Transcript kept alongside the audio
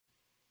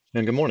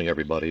And good morning,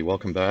 everybody.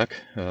 Welcome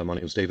back. My name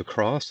is David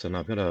Cross, and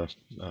I've got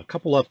a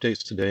couple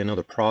updates today.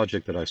 Another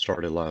project that I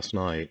started last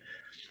night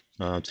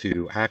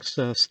to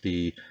access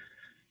the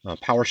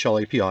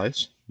Powershell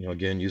APIs.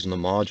 Again, using the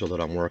module that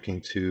I'm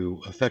working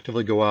to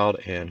effectively go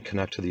out and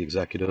connect to the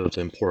executives,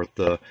 import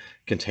the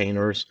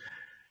containers,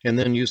 and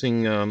then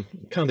using kind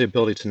of the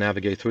ability to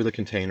navigate through the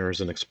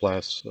containers and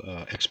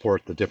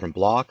export the different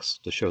blocks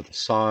to show the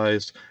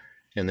size,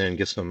 and then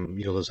get some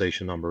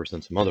utilization numbers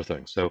and some other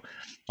things. So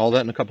all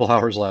that in a couple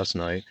hours last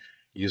night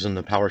using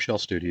the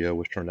PowerShell Studio,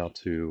 which turned out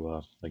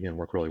to, again,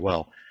 work really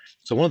well.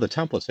 So one of the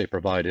templates they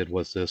provided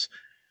was this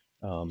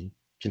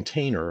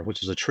container,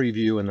 which is a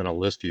Treeview and then a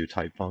Listview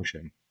type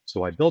function.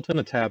 So I built in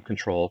a tab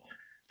control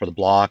for the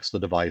blocks, the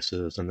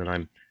devices, and then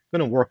I'm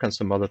going to work on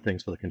some other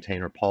things for the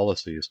container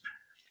policies.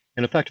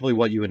 And effectively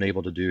what you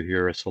enable to do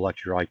here is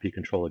select your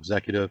IPControl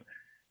executive,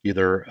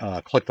 either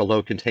click the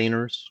load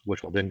containers,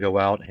 which will then go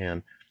out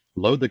and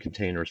load the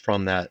containers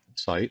from that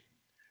site,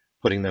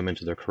 putting them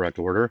into their correct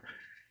order.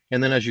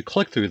 And then as you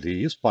click through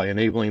these, by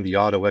enabling the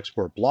auto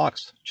export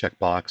blocks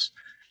checkbox,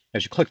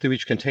 as you click through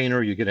each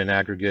container, you get an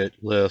aggregate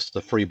list,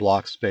 the free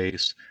block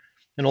space,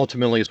 and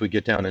ultimately as we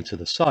get down into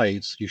the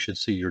sites, you should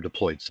see your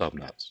deployed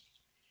subnets.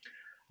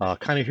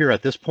 Kind of here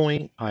at this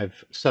point,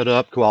 I've set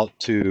up, go out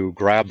to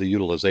grab the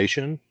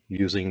utilization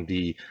using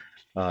the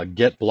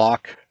get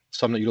block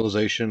subnet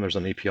utilization. There's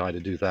an API to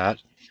do that.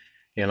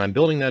 And I'm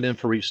building that in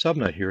for each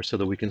subnet here so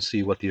that we can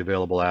see what the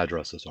available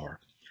addresses are.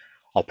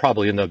 I'll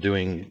probably end up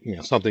doing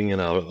something in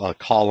a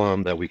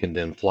column that we can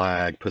then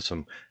flag, put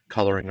some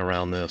coloring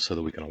around this so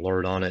that we can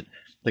alert on it,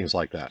 things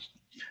like that.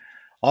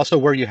 Also,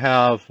 where you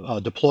have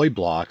deployed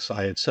blocks,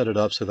 I had set it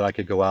up so that I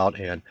could go out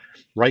and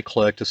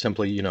right-click to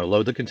simply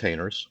load the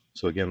containers.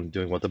 So again,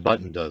 doing what the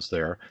button does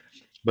there.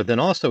 But then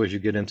also, as you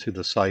get into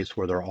the sites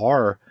where there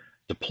are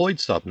deployed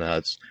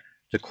subnets,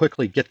 to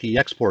quickly get the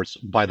exports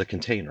by the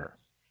container.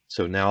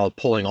 So now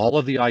pulling all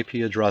of the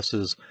IP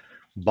addresses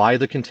by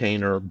the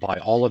container, by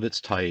all of its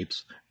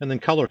types, and then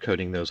color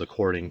coding those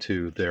according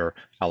to their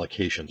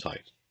allocation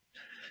type.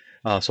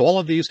 So all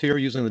of these here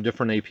using the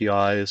different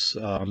APIs,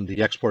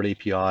 the export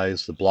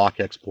APIs, the block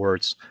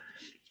exports,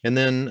 and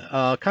then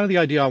kind of the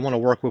idea I want to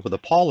work with the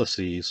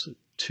policies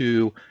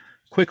to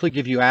quickly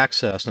give you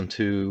access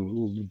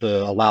into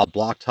the allowed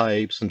block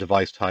types and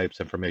device types,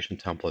 information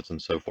templates,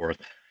 and so forth,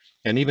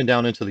 and even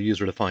down into the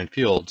user-defined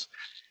fields.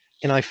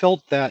 And I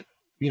felt that,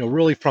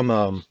 really from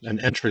an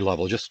entry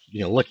level, just,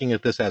 looking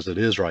at this as it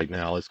is right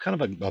now, it's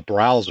kind of a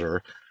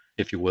browser,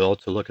 if you will,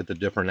 to look at the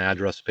different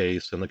address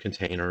space and the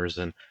containers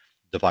and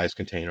device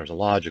containers and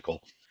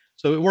logical.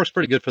 So it works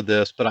pretty good for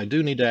this, but I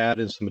do need to add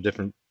in some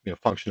different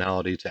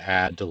functionality to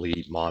add,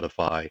 delete,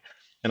 modify,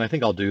 and I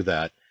think I'll do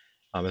that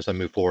as I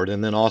move forward,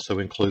 and then also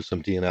include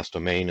some DNS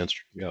domain and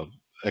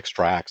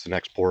extracts and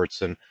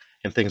exports and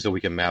things that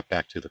we can map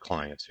back to the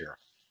clients here.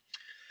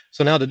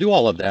 So now to do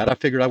all of that, I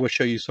figured I would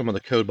show you some of the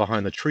code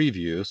behind the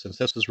Treeview since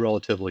this is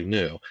relatively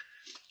new.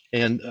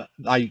 And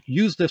I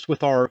use this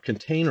with our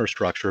container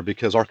structure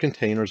because our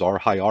containers are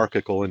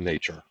hierarchical in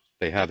nature.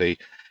 They have a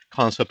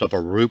concept of a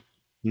root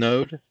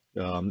node,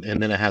 and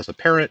then it has a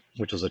parent,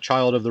 which is a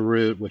child of the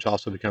root, which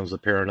also becomes the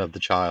parent of the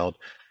child,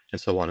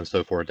 and so on and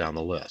so forth down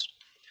the list.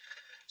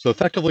 So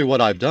effectively what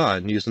I've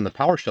done using the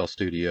PowerShell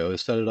Studio is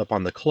set it up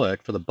on the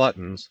click for the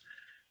buttons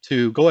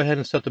to go ahead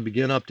and set the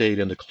begin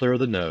update and to clear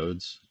the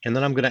nodes. And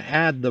then I'm going to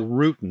add the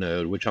root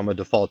node, which I'm going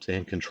to default to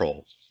in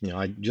control.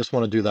 I just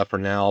want to do that for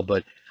now,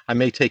 but I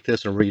may take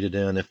this and read it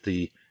in if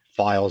the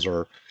files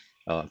are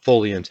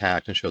fully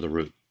intact and show the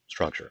root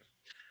structure.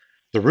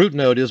 The root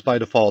node is by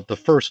default the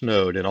first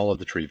node in all of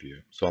the Treeview.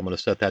 So I'm going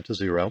to set that to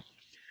 0.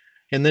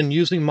 And then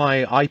using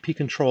my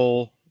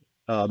IPControl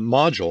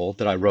module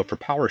that I wrote for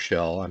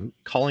PowerShell, I'm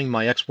calling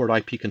my export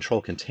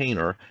IPControl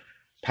container,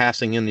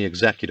 passing in the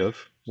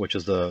executive, which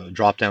is the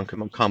drop-down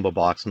combo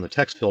box in the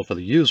text field for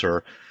the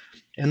user,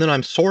 and then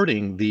I'm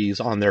sorting these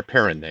on their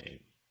parent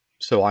name.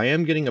 So I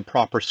am getting a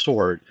proper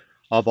sort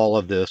of all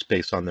of this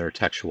based on their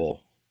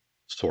textual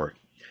sort.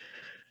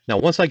 Now,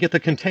 once I get the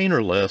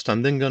container list,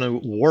 I'm then going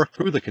to work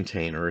through the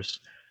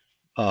containers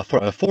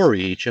for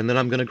each, and then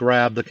I'm going to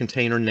grab the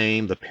container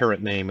name, the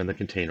parent name, and the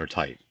container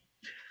type.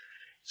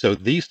 So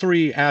these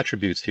three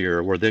attributes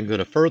here we're then going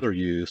to further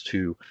use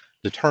to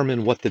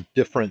determine what the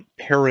different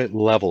parent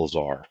levels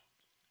are.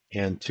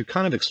 And to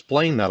kind of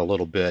explain that a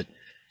little bit,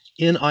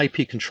 in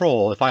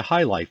IPControl, if I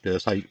highlight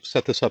this, I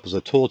set this up as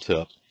a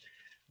tooltip.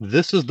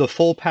 This is the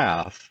full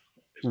path,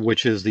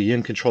 which is the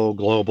in control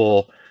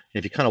global.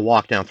 If you kind of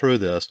walk down through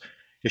this,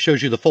 it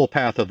shows you the full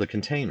path of the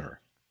container.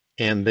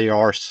 And they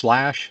are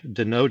slash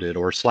denoted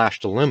or slash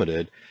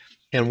delimited.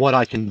 And what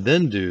I can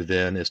then do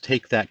then is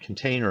take that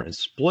container and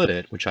split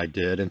it, which I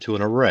did, into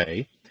an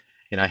array.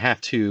 And I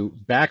have to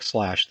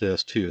backslash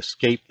this to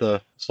escape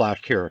the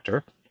slash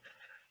character.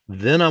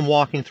 Then I'm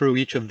walking through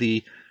each of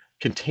the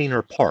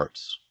container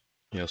parts,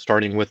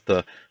 starting with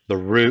the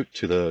root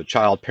to the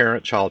child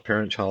parent, child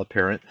parent, child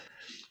parent.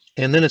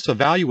 And then it's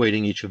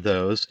evaluating each of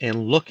those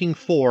and looking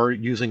for,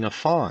 using a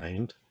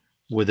find,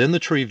 within the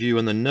tree view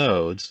and the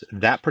nodes,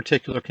 that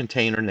particular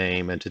container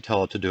name and to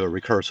tell it to do it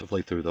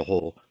recursively through the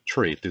whole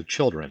tree, through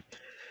children.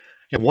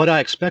 And what I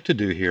expect to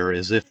do here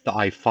is if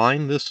I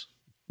find this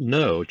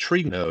node,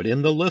 tree node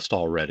in the list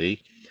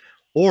already,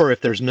 or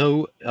if there's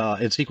no,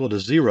 it's equal to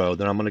 0,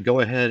 then I'm going to go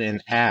ahead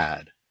and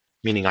add,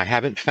 meaning I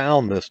haven't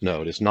found this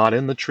node. It's not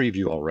in the tree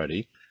view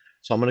already.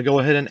 So I'm going to go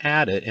ahead and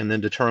add it and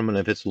then determine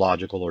if it's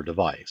logical or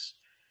device.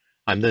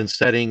 I'm then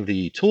setting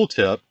the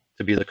tooltip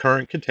to be the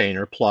current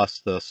container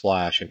plus the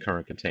slash and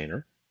current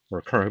container,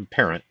 or current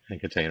parent and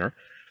container.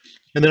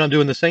 And then I'm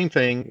doing the same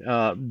thing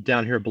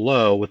down here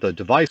below with the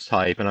device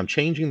type, and I'm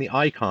changing the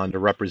icon to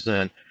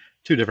represent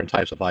two different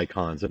types of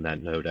icons in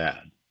that node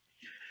add.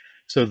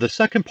 So the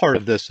second part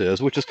of this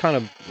is, which is kind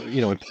of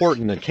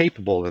important and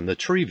capable in the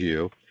tree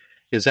view,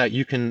 is that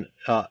you can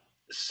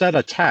set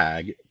a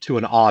tag to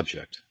an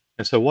object.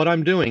 And so what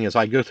I'm doing is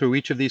I go through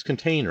each of these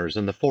containers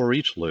in the for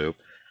each loop.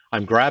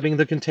 I'm grabbing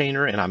the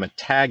container and I'm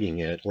tagging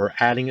it or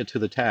adding it to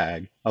the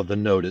tag of the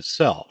node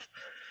itself.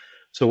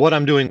 So what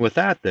I'm doing with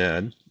that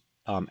then,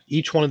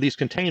 each one of these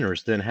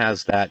containers then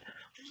has that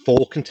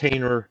full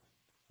container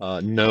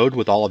node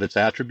with all of its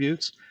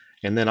attributes.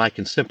 And then I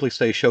can simply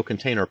say show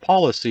container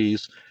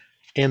policies.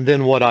 And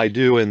then what I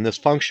do in this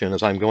function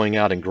is I'm going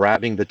out and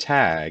grabbing the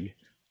tag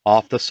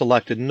off the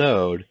selected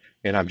node,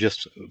 and I'm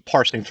just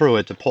parsing through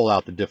it to pull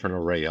out the different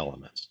array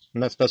elements.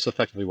 And that's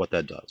effectively what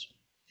that does.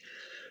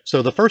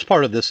 So the first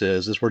part of this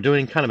is we're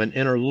doing kind of an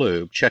inner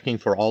loop, checking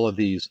for all of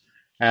these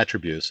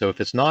attributes. So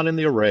if it's not in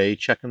the array,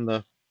 checking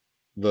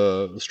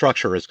the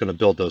structure is going to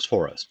build those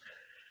for us.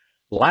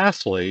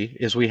 Lastly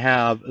is we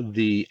have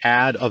the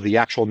add of the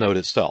actual node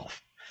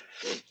itself.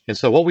 And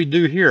so what we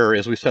do here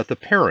is we set the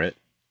parent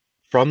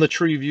from the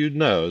tree viewed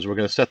nodes. We're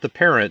going to set the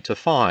parent to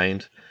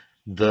find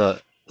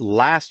the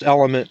last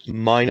element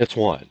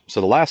 -1.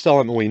 So the last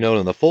element we know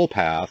in the full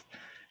path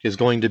is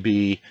going to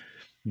be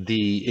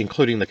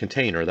including the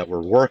container that we're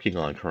working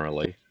on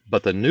currently.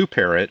 But the new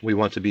parent, we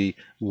want to be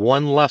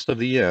one less of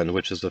the end,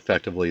 which is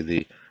effectively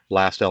the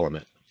last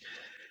element.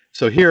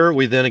 So here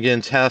we then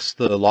again test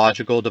the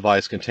logical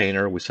device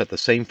container. We set the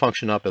same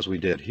function up as we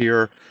did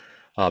here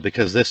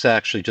because this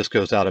actually just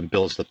goes out and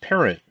builds the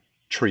parent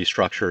tree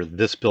structure.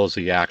 This builds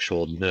the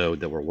actual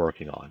node that we're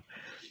working on.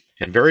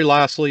 And very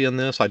lastly in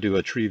this, I do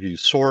a tree view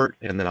sort,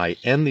 and then I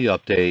end the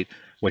update,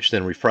 which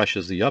then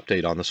refreshes the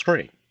update on the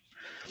screen.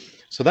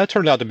 So that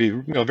turned out to be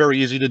very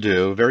easy to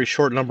do, very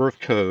short number of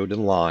code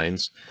and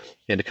lines.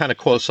 And to kind of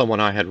quote someone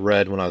I had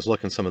read when I was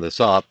looking some of this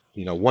up,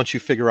 once you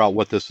figure out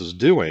what this is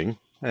doing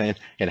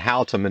and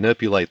how to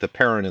manipulate the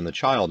parent and the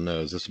child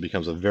nodes, this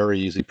becomes a very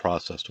easy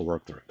process to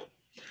work through.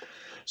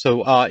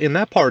 So in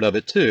that part of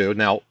it too,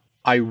 now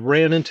I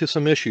ran into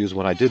some issues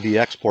when I did the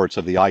exports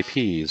of the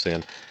IPs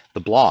and the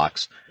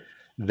blocks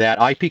that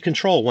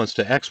IPControl wants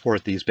to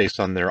export these based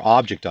on their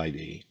object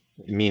ID,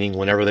 meaning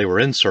whenever they were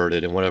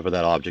inserted and whatever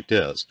that object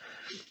is.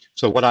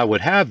 So what I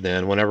would have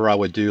then, whenever I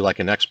would do like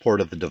an export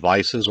of the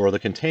devices or the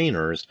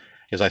containers,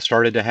 is I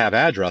started to have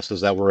addresses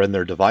that were in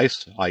their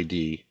device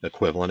ID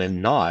equivalent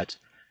and not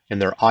in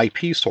their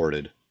IP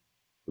sorted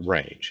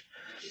range.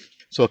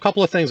 So a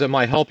couple of things that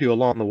might help you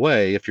along the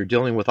way if you're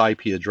dealing with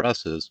IP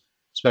addresses,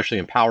 especially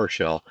in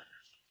PowerShell.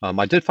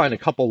 I did find a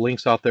couple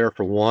links out there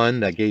for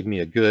one that gave me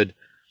a good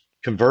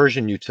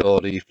conversion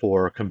utility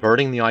for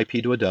converting the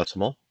IP to a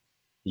decimal.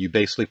 You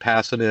basically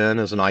pass it in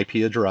as an IP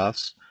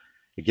address.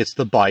 It gets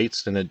the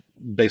bytes, and it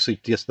basically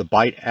gets the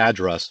byte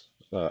address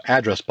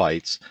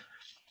bytes,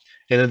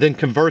 and it then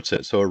converts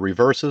it. So it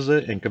reverses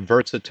it and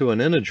converts it to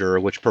an integer,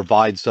 which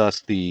provides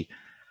us the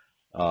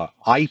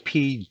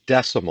IP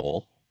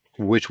decimal,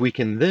 which we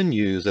can then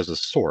use as a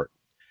sort.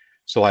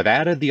 So I've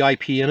added the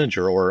IP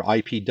integer or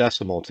IP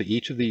decimal to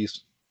each of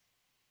these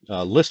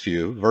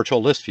Listview,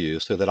 virtual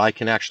Listviews, so that I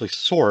can actually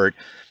sort,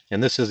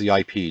 and this is the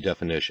IP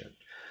definition.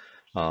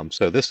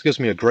 So this gives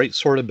me a great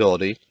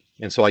sortability,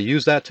 and so I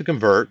use that to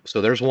convert.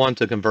 So there's one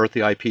to convert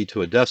the IP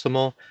to a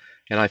decimal,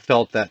 and I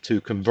felt that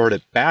to convert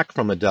it back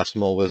from a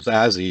decimal was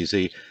as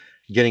easy,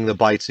 getting the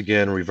bytes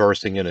again,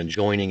 reversing it, and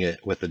joining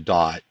it with a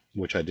dot,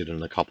 which I did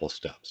in a couple of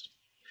steps.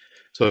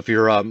 So if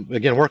you're,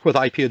 again, work with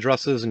IP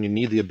addresses and you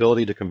need the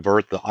ability to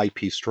convert the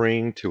IP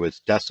string to its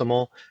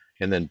decimal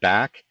and then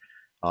back,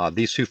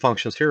 these two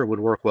functions here would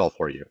work well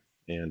for you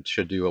and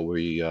should do what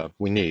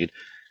we need.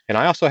 And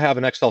I also have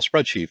an Excel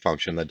spreadsheet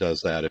function that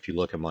does that if you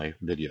look at my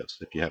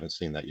videos, if you haven't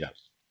seen that yet.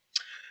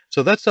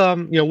 So that's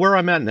where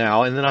I'm at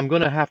now, and then I'm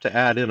going to have to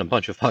add in a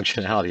bunch of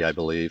functionality, I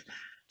believe,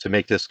 to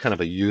make this kind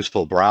of a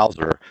useful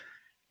browser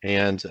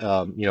and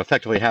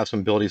effectively have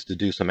some abilities to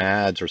do some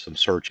ads or some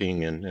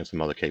searching and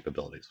some other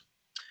capabilities.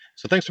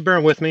 So thanks for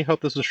bearing with me.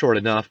 Hope this is short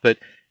enough, but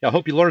I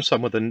hope you learned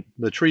some with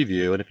the tree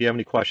view, and if you have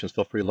any questions,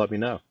 feel free to let me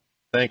know.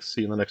 Thanks.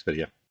 See you in the next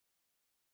video.